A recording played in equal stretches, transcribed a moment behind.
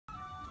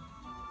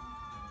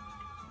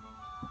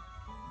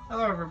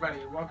Hello everybody,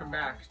 welcome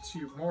back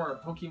to more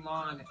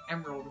Pokemon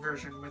Emerald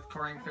version with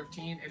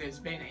Corang15. It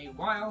has been a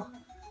while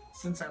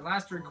since I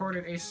last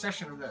recorded a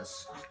session of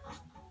this.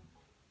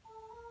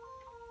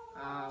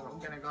 I'm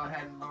gonna go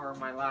ahead and lower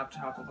my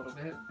laptop a little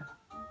bit.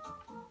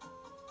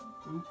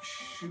 Oops,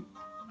 shoot.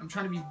 I'm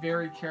trying to be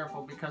very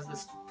careful because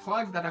this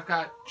plug that I've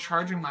got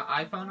charging my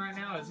iPhone right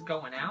now is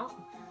going out.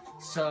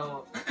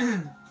 So,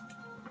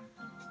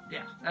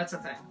 yeah, that's a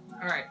thing.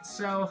 Alright,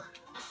 so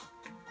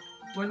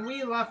when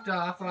we left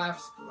off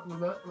off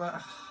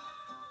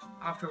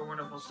to a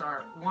wonderful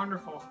start.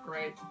 Wonderful,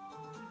 great.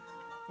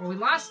 When we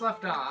last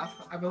left off,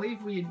 I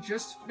believe we had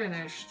just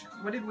finished.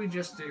 What did we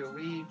just do?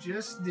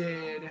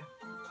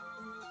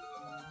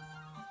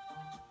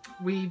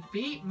 We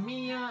beat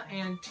Mia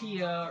and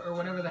Tia, or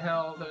whatever the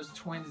hell those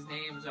twins'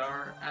 names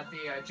are, at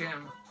the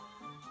gym.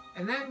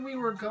 And then we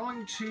were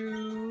going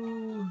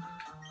to...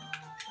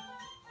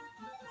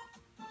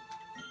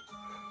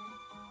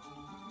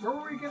 Where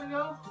were we gonna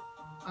go?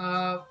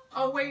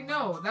 Oh wait,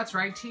 no, that's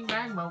right, Team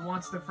Magma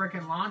wants the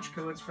frickin' launch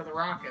codes for the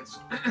rockets.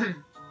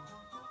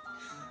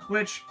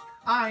 Which,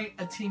 I,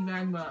 a Team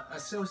Magma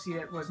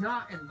associate, was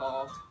not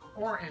involved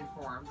or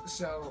informed,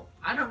 so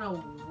I don't know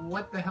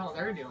what the hell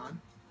they're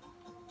doing.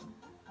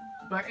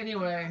 But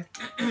anyway,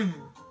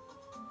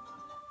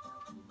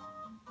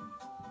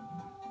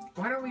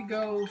 why don't we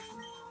go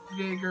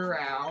figure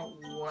out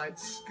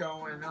what's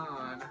going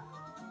on?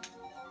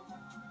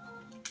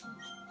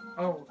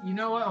 Oh, you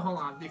know what? Hold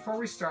on. Before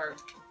we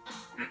start,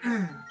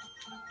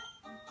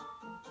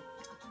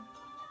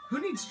 who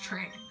needs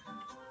training?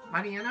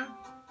 Mariana?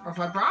 Or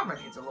Vibrava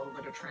needs a little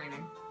bit of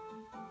training.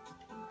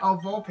 Oh,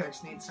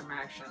 Vulpix needs some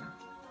action.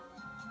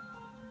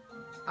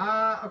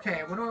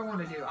 Okay, what do I want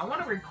to do? I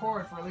want to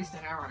record for at least an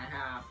hour and a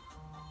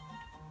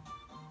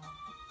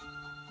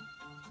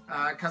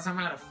half. Because I'm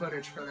out of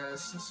footage for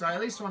this. So I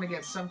at least want to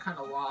get some kind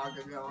of log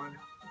going.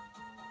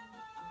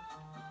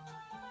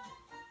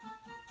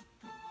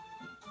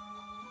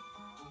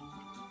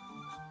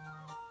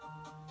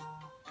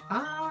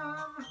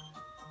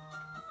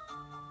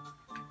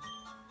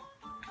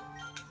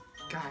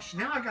 Gosh,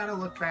 now I gotta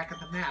look back at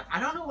the map. I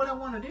don't know what I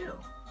want to do.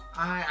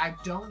 I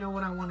don't know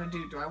what I want to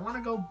do. Do I want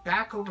to go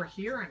back over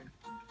here and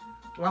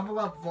level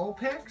up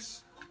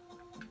Vulpix?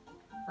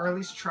 Or at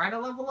least try to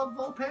level up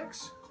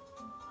Vulpix?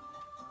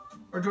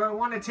 Or do I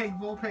want to take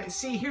Vulpix?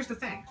 See, here's the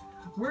thing.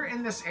 We're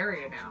in this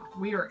area now.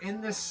 We are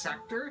in this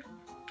sector.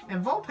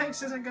 And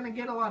Vulpix isn't going to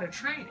get a lot of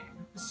training.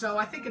 So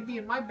I think it'd be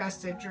in my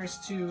best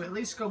interest to at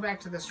least go back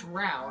to this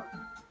route.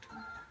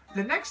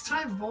 The next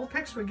time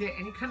Vulpix would get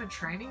any kind of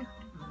training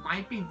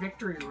might be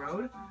Victory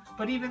Road.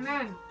 But even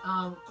then,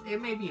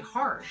 it may be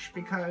harsh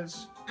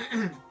because...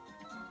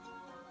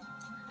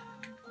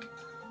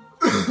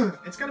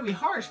 it's going to be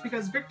harsh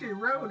because Victory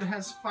Road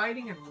has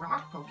fighting and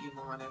rock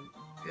Pokemon.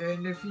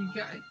 And if you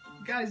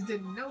guys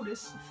didn't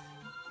notice,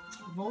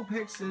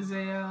 Vulpix is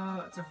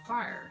it's a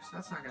fire. So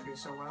that's not going to do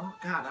so well.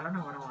 God, I don't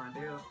know what I want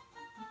to do.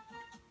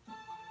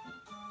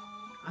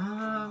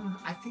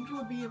 I think it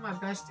would be in my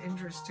best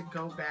interest to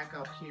go back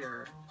up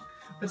here.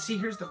 But see,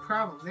 here's the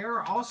problem. There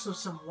are also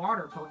some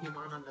water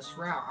Pokemon on this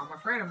route. I'm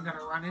afraid I'm going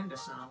to run into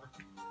some.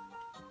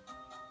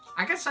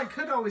 I guess I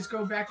could always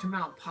go back to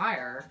Mount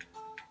Pyre.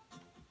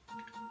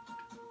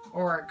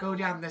 Or go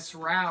down this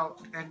route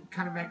and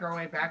kind of make our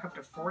way back up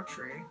to Fort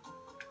Tree.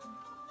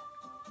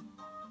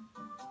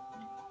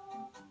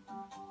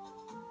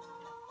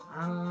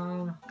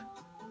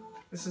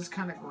 This is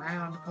kind of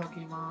ground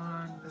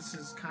Pokemon. This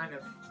is kind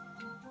of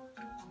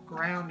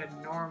ground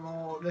and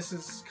normal. This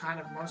is kind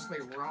of mostly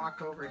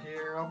rock over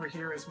here. Over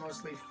here is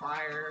mostly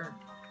fire.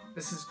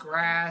 This is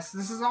grass.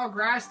 This is all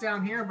grass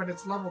down here, but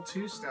it's level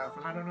 2 stuff,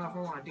 and I don't know if I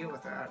want to deal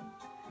with that.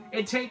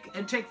 It'd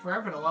take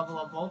forever to level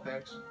up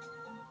Vulpix.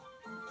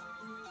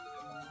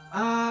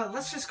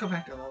 Let's just go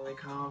back to Lily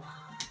Cove.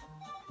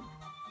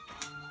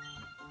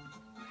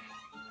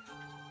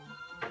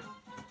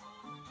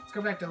 Let's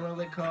go back to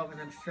Lily Cove and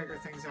then figure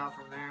things out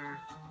from there.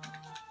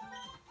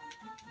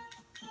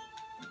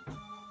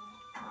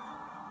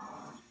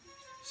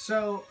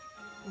 So,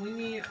 we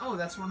need... Oh,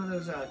 that's one of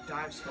those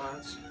dive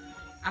spots.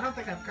 I don't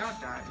think I've got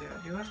dive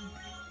yet, do I?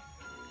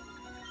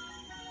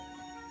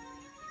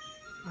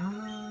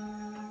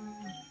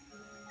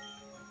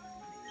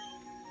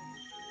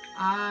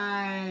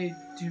 I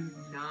do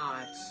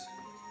not.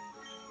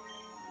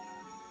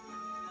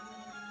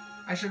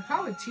 I should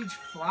probably teach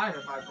Fly to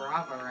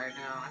Vibrava right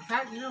now. In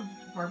fact, you know,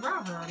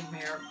 Vibrava already may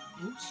have...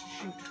 Oops,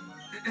 shoot.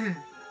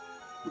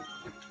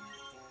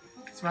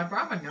 Does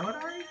Vibrava know it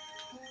already?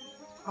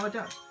 Oh, it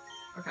does.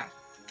 Okay.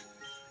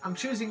 I'm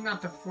choosing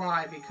not to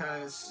fly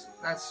because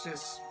that's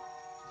just...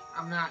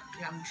 I'm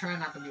trying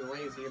not to be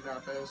lazy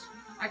about this.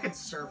 I could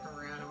surf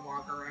around and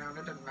walk around.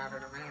 It doesn't matter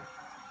to me.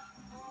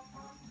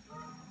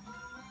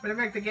 Would it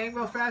make the game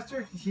go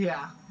faster?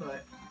 Yeah,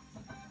 but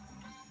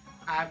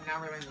I'm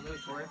not really in the mood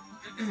for it.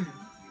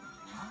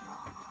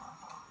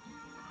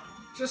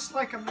 Just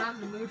like I'm not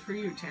in the mood for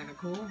you,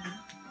 Tentacool.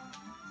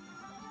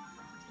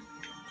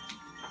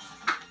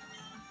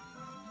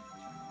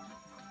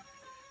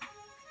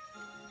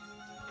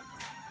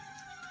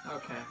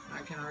 Okay,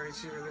 I can already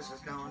see where this is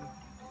going.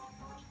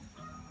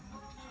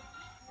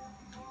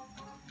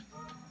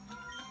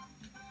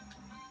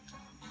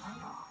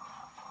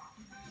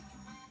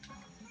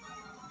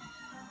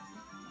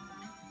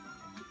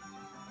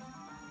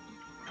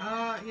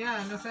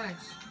 Yeah, no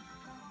thanks.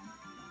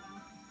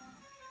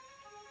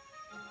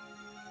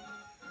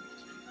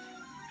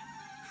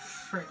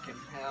 Frickin'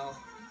 hell.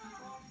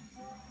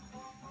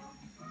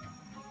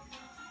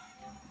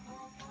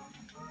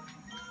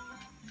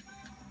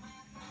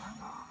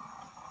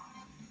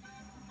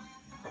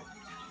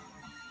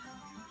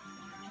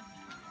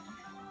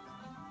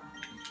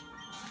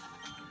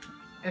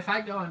 If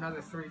I go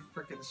another 3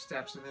 frickin'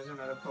 steps and there's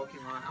another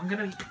Pokemon, I'm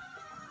gonna...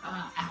 ow,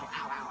 ow, ow,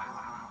 ow, ow,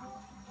 ow.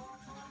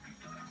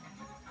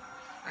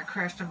 I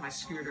crashed on my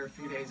scooter a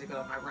few days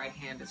ago. My right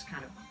hand is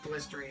kind of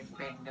blistering and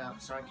banged up,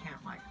 so I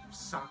can't, like,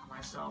 sock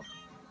myself.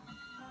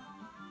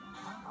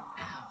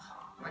 Ow.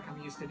 Like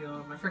I'm used to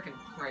doing. My frickin'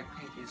 right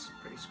pinky's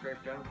pretty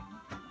scraped up.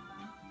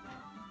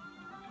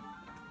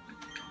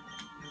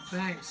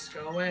 Thanks,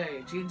 go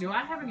away. Gee, do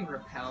I have any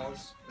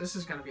repels? This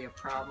is gonna be a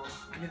problem.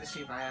 I need to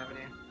see if I have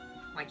any.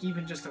 Like,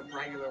 even just a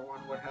regular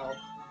one would help.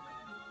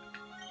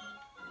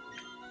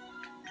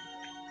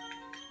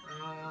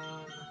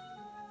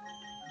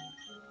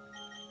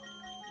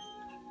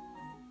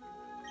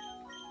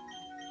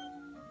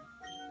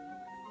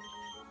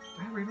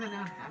 Do I really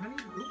not have any?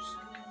 Oops.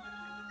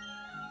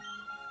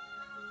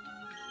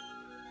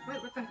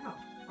 Wait, what the hell?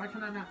 Why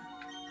can I not?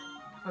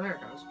 Oh, there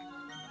it goes.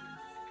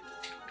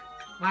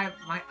 My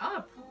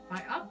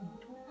up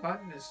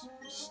button is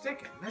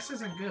sticking. This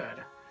isn't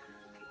good.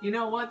 You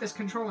know what? This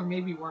controller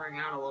may be wearing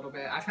out a little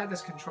bit. I've had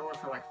this controller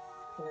for like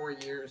 4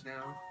 years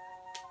now.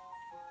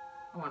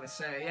 I want to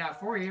say, yeah,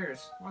 4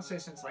 years. I want to say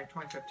since like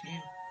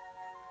 2015.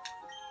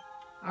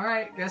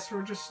 Alright, guess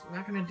we're just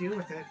not going to deal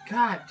with it.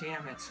 God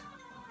damn it.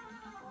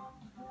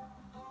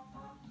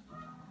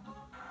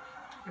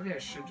 Maybe I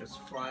should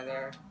just fly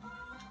there.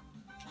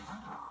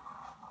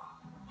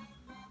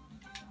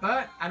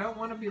 But I don't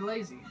want to be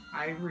lazy.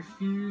 I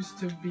refuse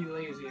to be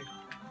lazy.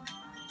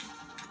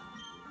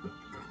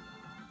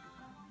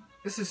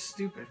 This is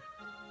stupid.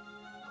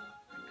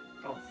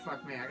 Oh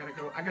fuck me!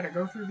 I gotta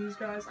go through these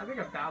guys. I think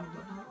I battled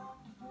them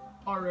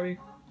already.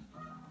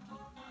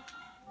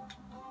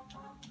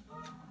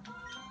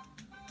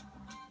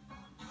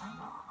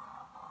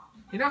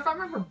 You know, if I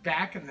remember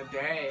back in the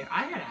day,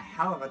 I had a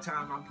hell of a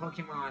time on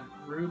Pokemon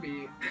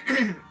Ruby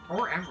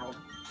or Emerald.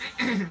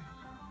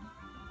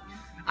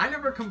 I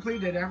never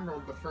completed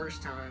Emerald the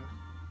first time.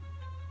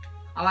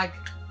 I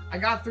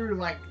got through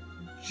like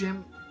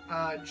Gym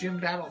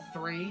Battle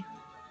 3.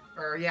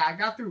 Or yeah, I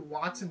got through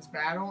Watson's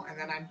battle, and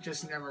then I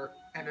just never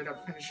ended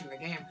up finishing the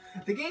game.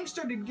 The game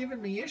started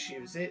giving me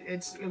issues.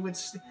 It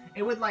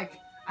would like,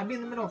 I'd be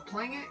in the middle of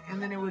playing it,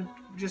 and then it would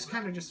just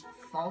kind of just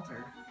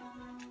falter.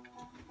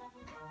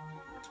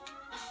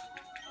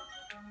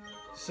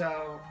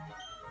 So,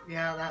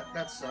 yeah,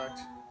 that sucked.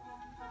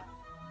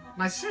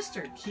 My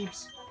sister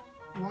keeps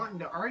wanting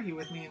to argue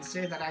with me and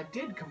say that I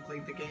did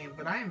complete the game,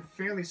 but I am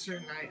fairly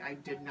certain I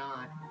did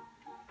not.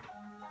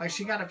 Like,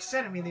 she got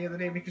upset at me the other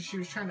day because she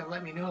was trying to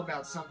let me know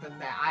about something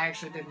that I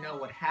actually didn't know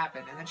would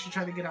happen. And then she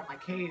tried to get up my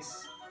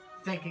case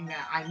thinking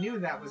that I knew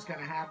that was going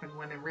to happen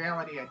when in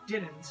reality I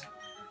didn't.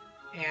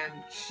 And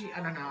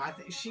I don't know,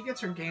 she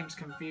gets her games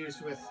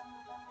confused with,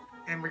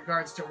 in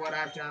regards to what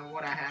I've done,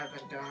 what I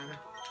haven't done.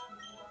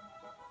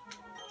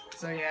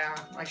 So yeah,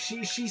 like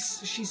she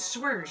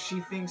swears she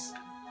thinks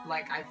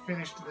like I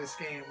finished this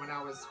game when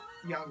I was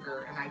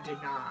younger, and I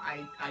did not.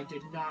 I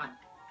did not.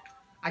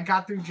 I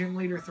got through Gym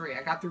Leader 3.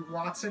 I got through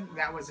Watson.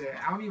 That was it.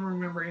 I don't even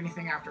remember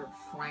anything after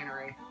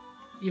Flannery,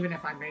 even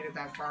if I made it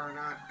that far or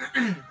not.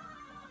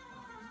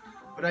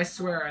 But I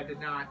swear I did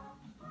not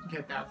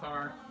get that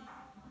far.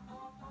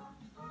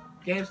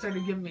 Game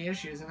started giving me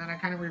issues, and then I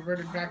kind of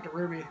reverted back to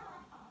Ruby.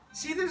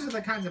 See, these are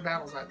the kinds of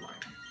battles I'd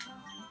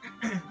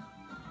like.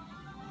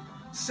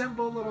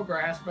 Simple little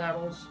grass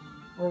battles,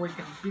 where we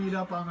can beat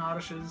up on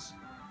Oddishes.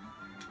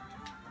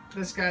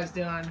 This guy's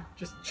done.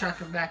 Just chuck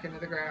him back into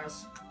the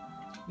grass.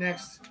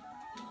 Next.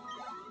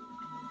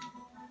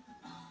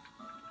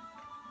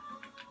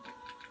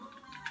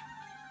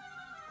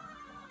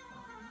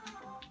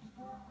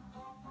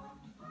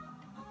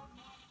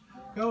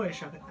 Go away,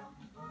 shove it.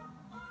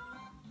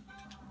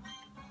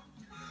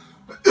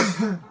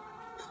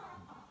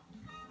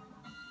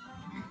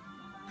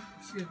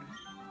 Excuse me.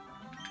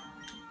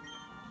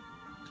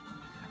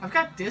 I've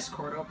got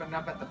Discord opened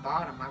up at the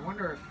bottom. I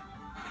wonder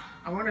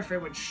if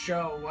it would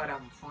show what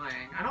I'm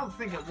playing. I don't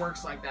think it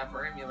works like that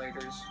for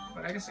emulators,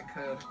 but I guess it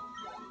could.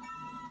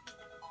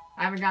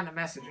 I haven't gotten a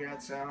message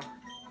yet, so...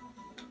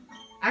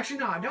 Actually,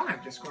 no, I don't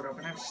have Discord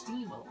open. I have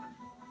Steam open.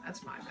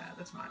 That's my bad.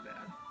 That's my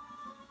bad.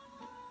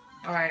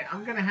 Alright,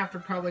 I'm gonna have to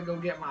probably go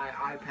get my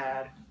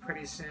iPad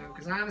pretty soon,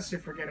 because I honestly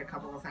forget a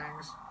couple of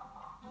things.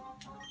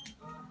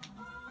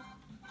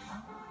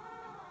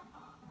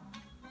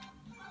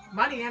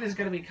 Mighty-Ann is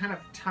going to be kind of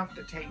tough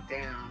to take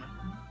down,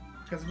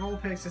 because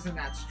Vulpix isn't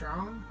that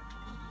strong.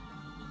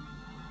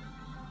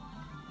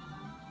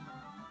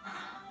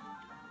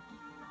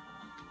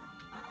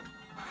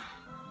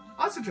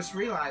 also just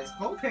realized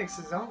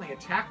Vulpix's only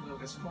attack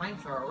move is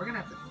Flamethrower. We're gonna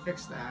have to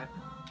fix that.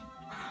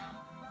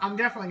 I'm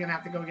definitely gonna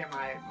have to go get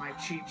my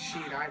cheat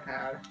sheet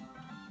iPad.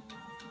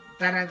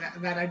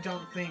 That I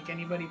don't think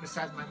anybody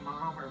besides my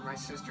mom or my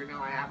sister know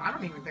I have. I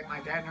don't even think my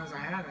dad knows I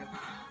have it.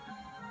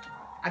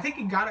 I think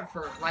he got it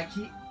for, like,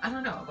 I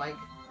don't know, like,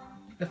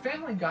 the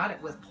family got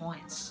it with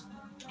points.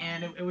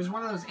 And it was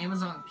one of those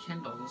Amazon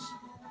Kindles.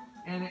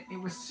 And it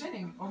was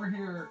sitting over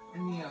here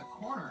in the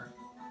corner,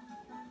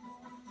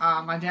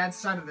 my dad's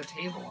side of the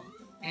table.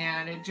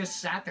 And it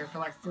just sat there for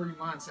like 3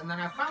 months. And then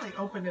I finally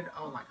opened it.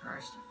 Oh my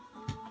Christ.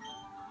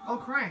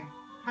 Oh, Corang,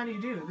 how do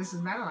you do? This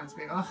is Madeline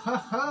speaking.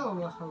 Oh,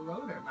 well,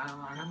 hello there,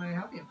 Madeline. How may I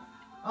help you?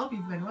 I hope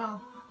you've been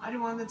well. I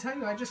didn't want to tell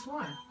you I just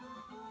won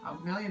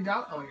 $1 million.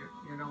 Oh,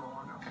 you're number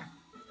one. Okay.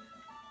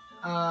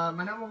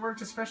 My number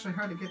worked especially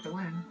hard to get the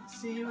win.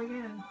 See you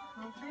again.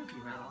 Oh, thank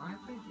you, Madeline.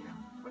 Thank you.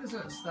 What is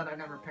this that I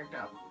never picked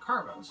up?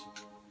 Carbos.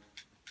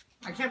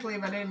 I can't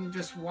believe I didn't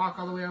just walk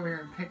all the way over here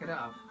and pick it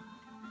up.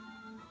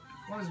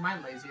 What was my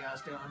lazy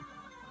ass doing?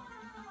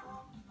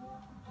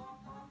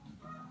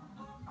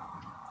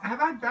 Have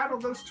I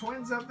battled those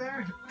twins up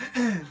there?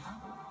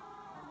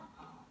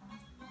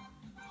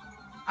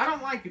 I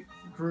don't like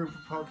group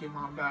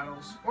Pokemon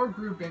battles, or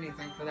group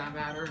anything for that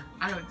matter.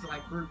 I don't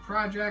like group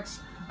projects.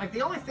 Like,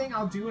 the only thing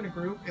I'll do in a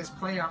group is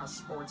play on a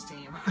sports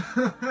team.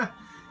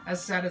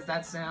 As sad as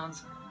that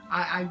sounds,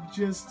 I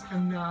just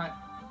am not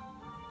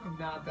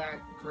that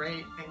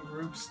great in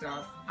group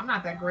stuff. I'm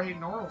not that great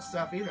in oral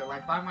stuff either.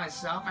 Like, by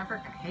myself, I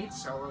freaking hate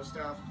solo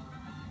stuff.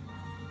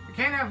 You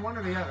can't have one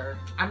or the other.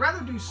 I'd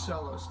rather do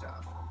solo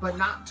stuff, but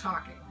not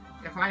talking.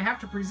 If I have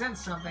to present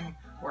something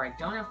where I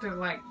don't have to,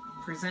 like,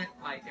 present,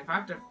 like, if I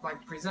have to,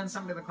 like, present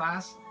something to the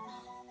class,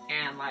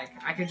 and, like,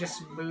 I could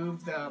just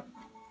move the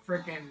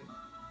freaking,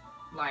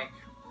 like,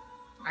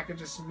 I could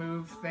just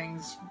move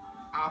things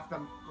off the,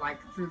 like,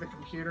 through the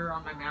computer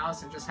on my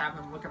mouse and just have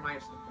them look at my,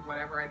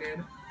 whatever I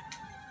did.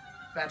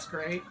 That's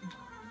great.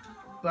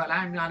 But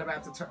I'm not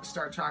about to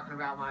start talking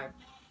about my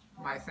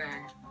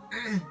thing.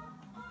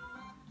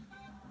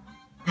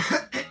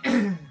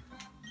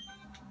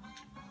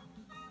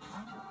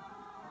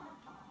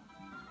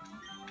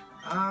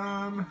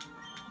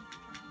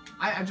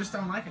 I just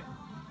don't like it.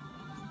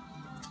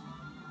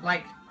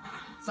 Like,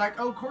 it's like,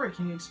 oh, Corey,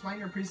 can you explain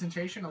your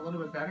presentation a little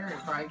bit better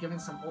by giving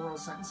some oral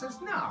sentences?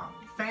 No,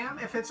 fam,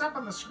 if it's up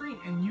on the screen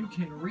and you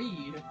can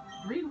read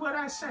what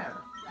I said.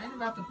 I ain't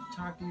about to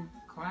talk to you,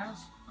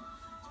 class.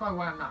 That's probably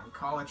why I'm not in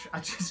college.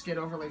 I just get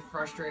overly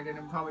frustrated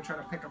and probably try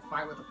to pick a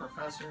fight with a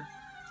professor.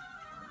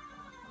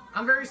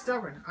 I'm very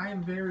stubborn.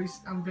 I'm very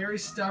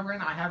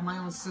stubborn. I have my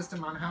own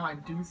system on how I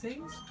do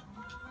things.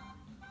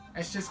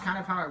 It's just kind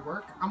of how I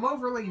work. I'm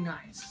overly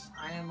nice.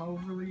 I am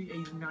overly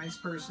a nice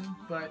person,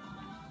 but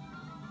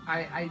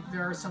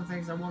there are some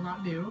things I will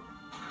not do.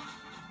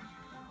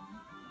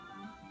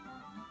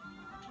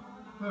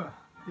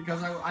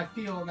 Because I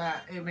feel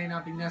that it may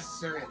not be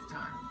necessary at the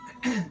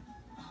time.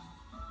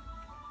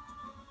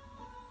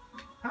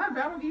 Have I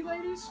battled you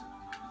ladies?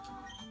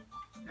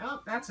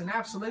 Nope, that's an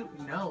absolute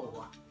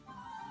no.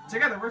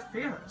 Together we're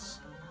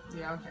fearless.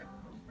 Yeah, okay.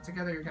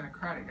 Together you're gonna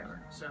cry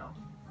together, so.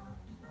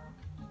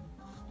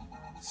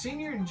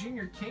 Senior and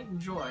Junior Kate and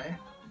Joy.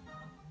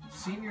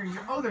 Senior and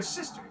oh, they're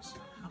sisters.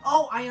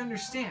 Oh, I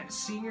understand.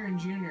 Senior and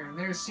Junior.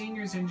 They're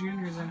seniors and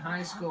juniors in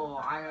high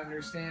school. I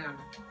understand.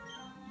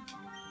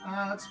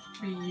 Let's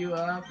beat you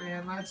up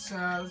and let's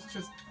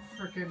just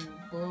frickin'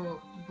 blow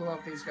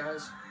up these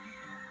guys.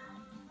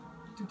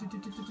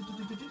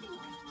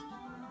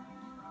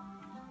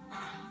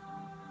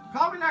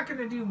 Probably not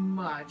gonna do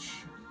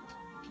much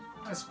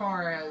as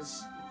far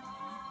as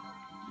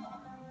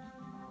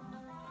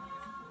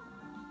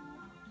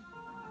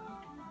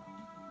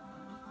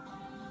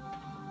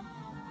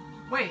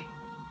wait,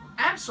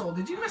 Absol,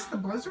 did you miss the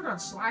blizzard on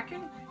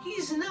Slacking?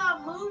 He's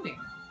not moving.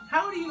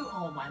 How do you...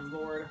 Oh my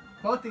lord.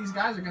 Both these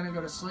guys are gonna go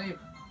to sleep.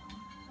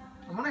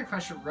 I'm wondering if I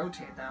should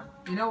rotate them.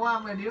 You know what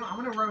I'm gonna do? I'm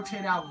gonna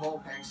rotate out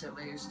Vulpix at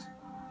least.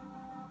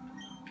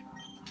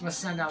 I'm gonna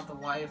send out the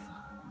wife.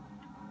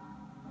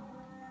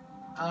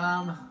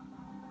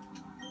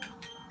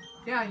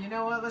 Yeah, you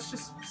know what? Let's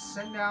just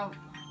send out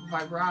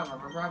Vibrava.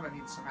 Vibrava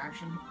needs some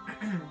action.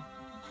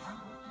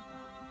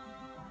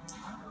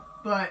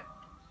 But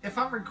if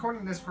I'm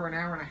recording this for an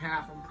hour and a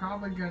half, I'm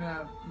probably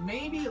gonna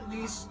maybe at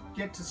least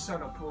get to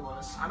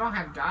Sotopoulos. I don't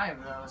have Dive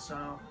though,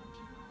 so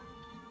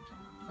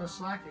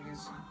Slacking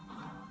is...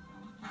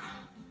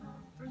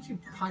 Don't you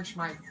punch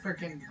my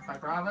frickin'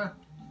 Vibrava,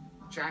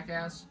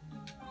 jackass.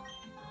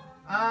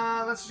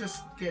 Let's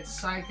just get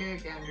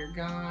Psychic and you're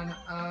gone.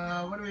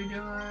 What are we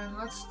doing?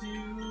 Let's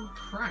do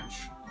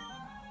Crunch.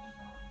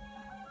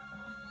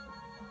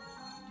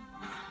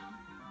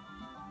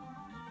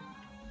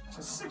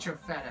 Just sit your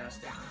fat ass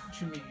down.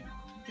 What you mean?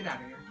 Get out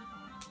of here.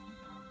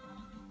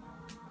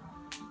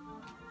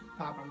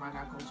 Popping my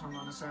knuckles. Hold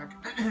on a sec.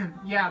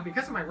 Yeah,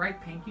 because of my right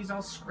pinky's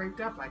all scraped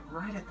up, like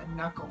right at the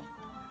knuckle.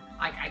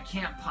 Like, I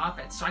can't pop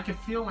it, so I can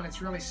feel when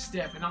it's really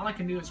stiff, and all I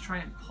can do is try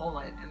and pull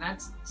it, and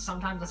that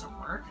sometimes doesn't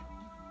work.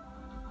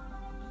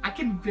 I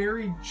can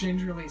very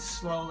gingerly,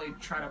 slowly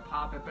try to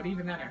pop it, but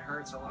even then it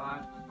hurts a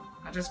lot.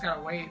 I just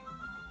gotta wait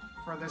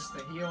for this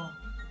to heal.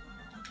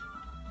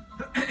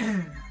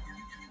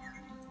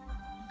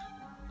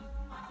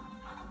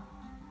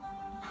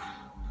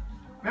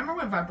 Remember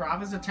when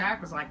Vibrava's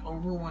attack was like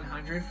over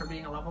 100 for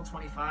being a level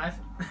 25?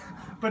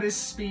 But his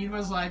speed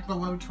was like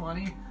below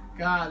 20?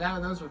 God,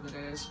 those were the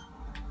days.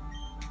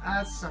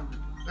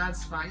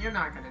 That's fine. You're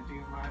not gonna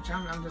do much.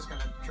 I'm just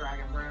gonna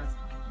Dragon Breath.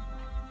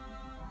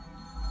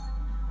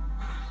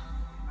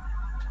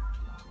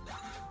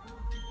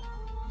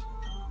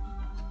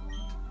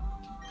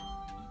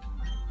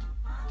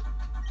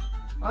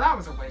 Well, that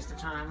was a waste of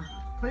time.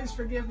 Please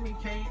forgive me,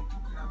 Kate.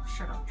 Oh,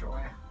 shut up,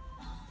 Joy.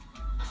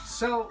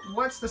 So,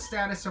 what's the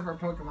status of our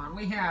Pokemon?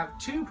 We have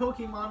 2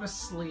 Pokemon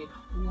asleep.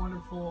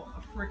 Wonderful.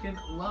 I freaking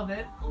love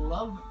it.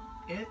 Love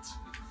it.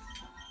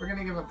 We're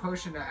gonna give a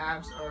potion to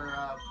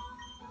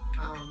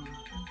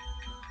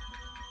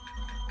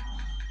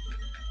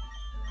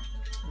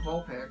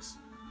Vulpix.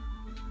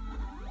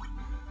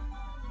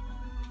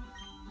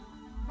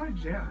 What did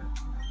you do?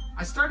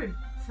 I started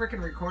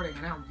freaking recording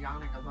and now I'm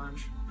yawning a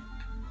bunch.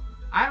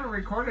 I haven't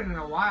recorded in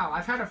a while.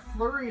 I've had a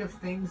flurry of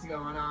things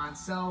going on,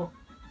 so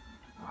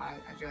I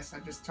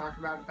just talked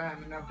about that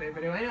in an update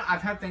video. Anyway,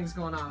 I've had things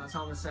going on, that's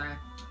all I'm gonna say.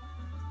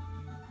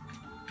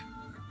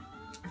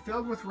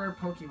 Filled with rare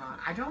Pokemon.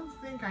 I don't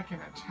think I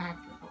can attack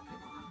the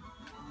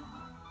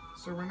Pokemon.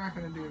 So we're not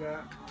gonna do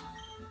that.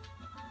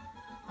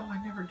 Oh, I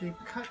never gave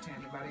Cut to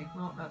anybody.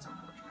 Well, that's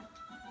unfortunate.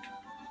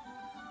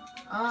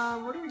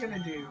 What are we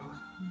gonna do?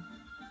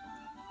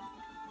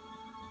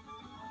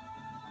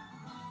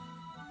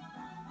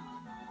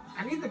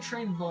 I need to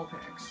train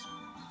Vulpix.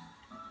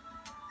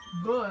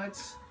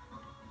 But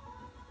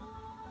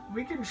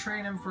we can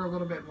train him for a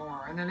little bit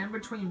more. And then in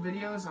between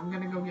videos, I'm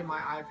gonna go get my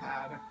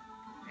iPad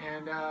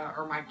and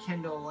or my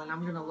Kindle, and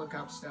I'm gonna look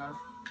up stuff.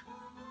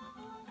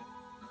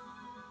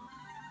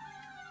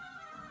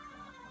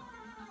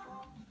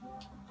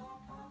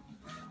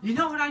 You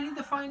know what I need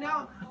to find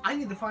out? I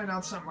need to find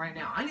out something right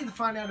now. I need to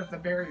find out if the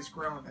berries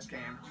grow in this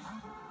game.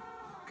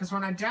 Because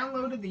when I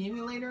downloaded the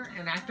emulator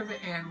and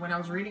and when I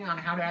was reading on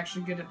how to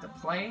actually get it to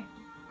play,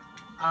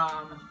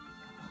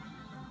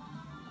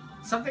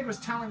 something was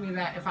telling me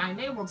that if I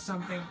enabled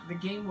something, the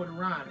game would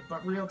run,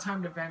 but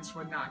real-time events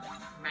would not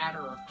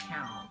matter or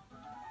count.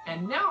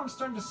 And now I'm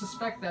starting to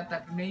suspect that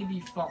that may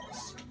be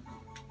false.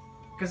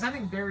 Because I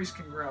think berries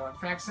can grow. In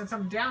fact, since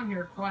I'm down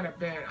here quite a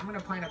bit, I'm going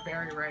to plant a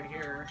berry right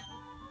here.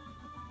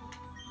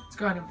 Let's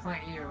go ahead and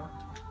plant you.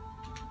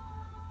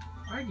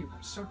 Why are you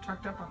so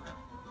tucked up on that?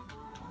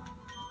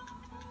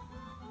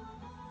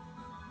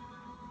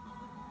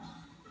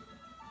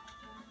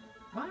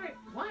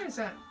 Why is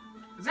that?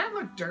 Does that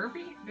look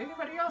derpy to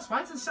anybody else?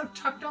 Why is it so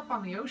tucked up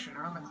on the ocean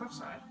or on the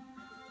cliffside?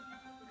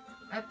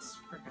 That's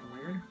freaking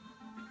weird.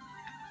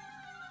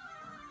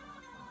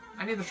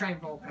 I need to train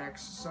Vulpix,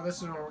 so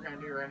this is what we're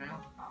gonna do right now.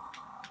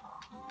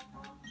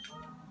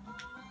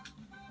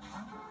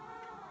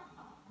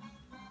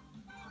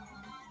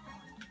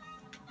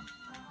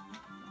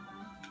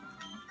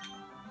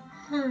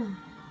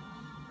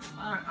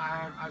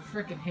 I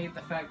freaking hate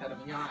the fact that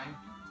I'm yawning.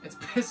 It's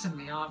pissing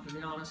me off, to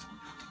be honest.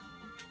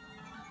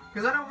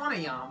 Because I don't want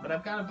to yawn, but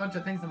I've got a bunch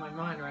of things in my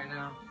mind right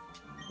now.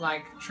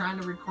 Like, trying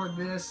to record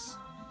this.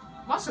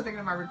 I'm also thinking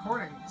about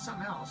recording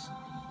something else.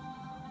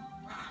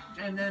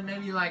 And then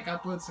maybe, like,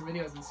 upload some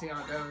videos and see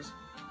how it goes.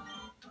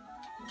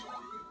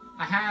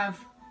 I have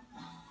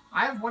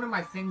one of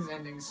my things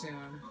ending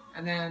soon.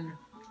 And then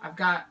I've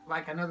got,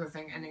 like, another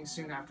thing ending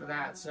soon after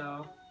that,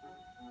 so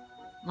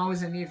I'm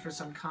always in need for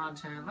some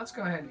content. Let's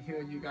go ahead and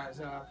heal you guys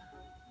up.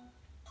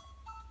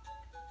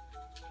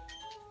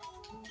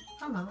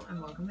 Hello,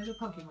 and welcome to the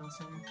Pokemon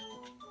Center.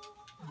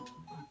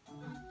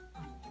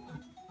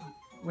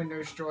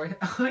 Windows Joy.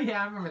 Oh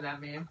yeah, I remember that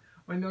meme.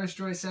 Windows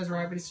Joy says we're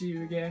happy to see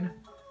you again.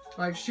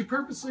 Like, she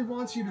purposely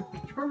wants her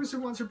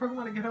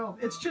Pokemon to get help.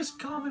 It's just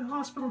common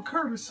hospital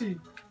courtesy.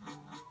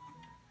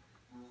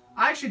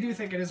 I actually do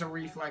think it is a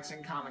reflex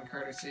in common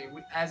courtesy.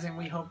 As in,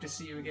 we hope to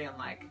see you again.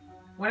 Like,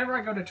 whenever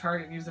I go to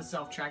Target and use the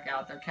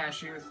self-checkout, their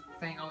cashier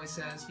thing always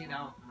says, you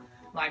know,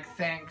 like,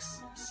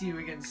 thanks, see you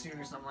again soon,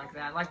 or something like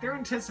that. Like, they're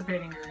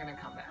anticipating you're gonna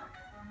come back.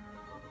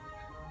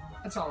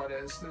 That's all it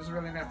is. There's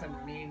really nothing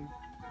mean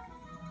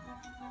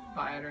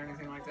by it or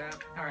anything like that.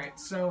 Alright,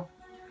 so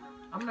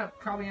I'm gonna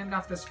probably end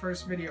off this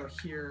first video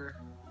here.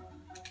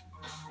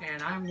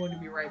 And I'm going to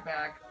be right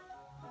back.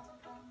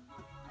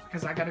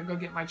 Because I gotta go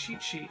get my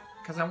cheat sheet.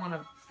 Because I want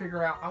to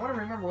figure out, I want to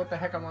remember what the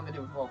heck I want to do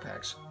with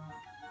Vulpix.